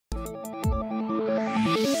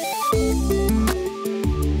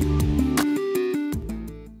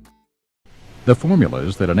The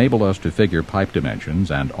formulas that enable us to figure pipe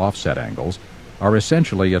dimensions and offset angles are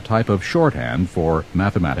essentially a type of shorthand for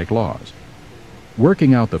mathematic laws.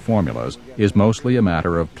 Working out the formulas is mostly a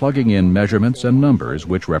matter of plugging in measurements and numbers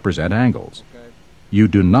which represent angles. You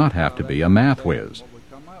do not have to be a math whiz.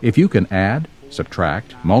 If you can add,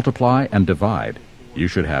 subtract, multiply, and divide, you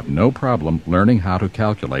should have no problem learning how to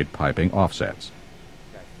calculate piping offsets.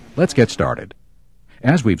 Let's get started.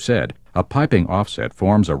 As we've said, a piping offset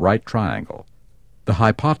forms a right triangle. The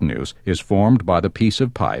hypotenuse is formed by the piece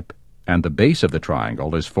of pipe, and the base of the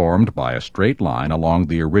triangle is formed by a straight line along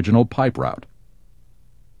the original pipe route.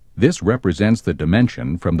 This represents the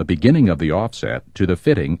dimension from the beginning of the offset to the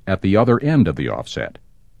fitting at the other end of the offset.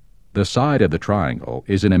 The side of the triangle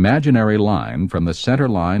is an imaginary line from the center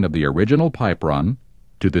line of the original pipe run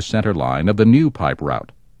to the center line of the new pipe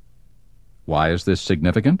route. Why is this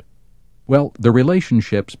significant? Well, the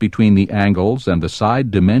relationships between the angles and the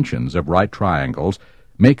side dimensions of right triangles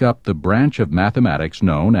make up the branch of mathematics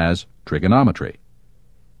known as trigonometry.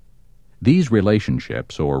 These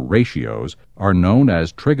relationships, or ratios, are known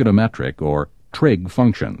as trigonometric or trig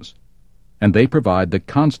functions, and they provide the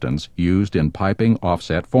constants used in piping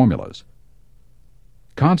offset formulas.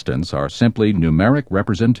 Constants are simply numeric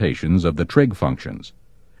representations of the trig functions,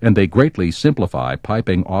 and they greatly simplify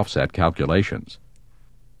piping offset calculations.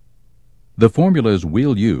 The formulas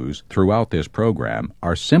we'll use throughout this program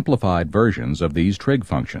are simplified versions of these trig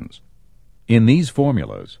functions. In these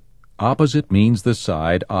formulas, opposite means the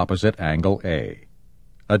side opposite angle A.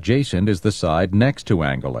 Adjacent is the side next to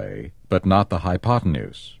angle A, but not the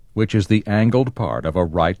hypotenuse, which is the angled part of a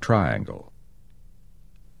right triangle.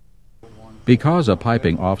 Because a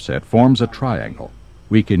piping offset forms a triangle,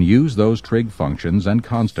 we can use those trig functions and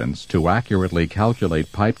constants to accurately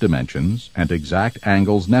calculate pipe dimensions and exact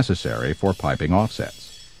angles necessary for piping offsets.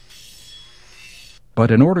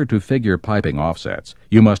 But in order to figure piping offsets,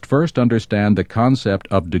 you must first understand the concept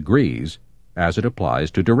of degrees as it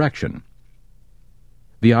applies to direction.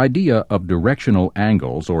 The idea of directional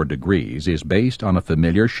angles or degrees is based on a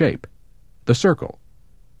familiar shape, the circle.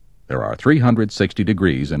 There are 360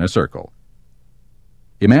 degrees in a circle.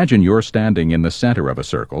 Imagine you're standing in the center of a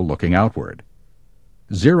circle looking outward.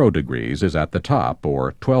 0 degrees is at the top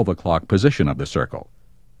or 12 o'clock position of the circle.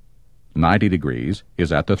 90 degrees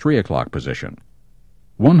is at the 3 o'clock position.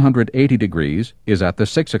 180 degrees is at the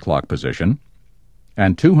 6 o'clock position,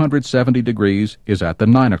 and 270 degrees is at the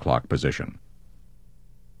 9 o'clock position.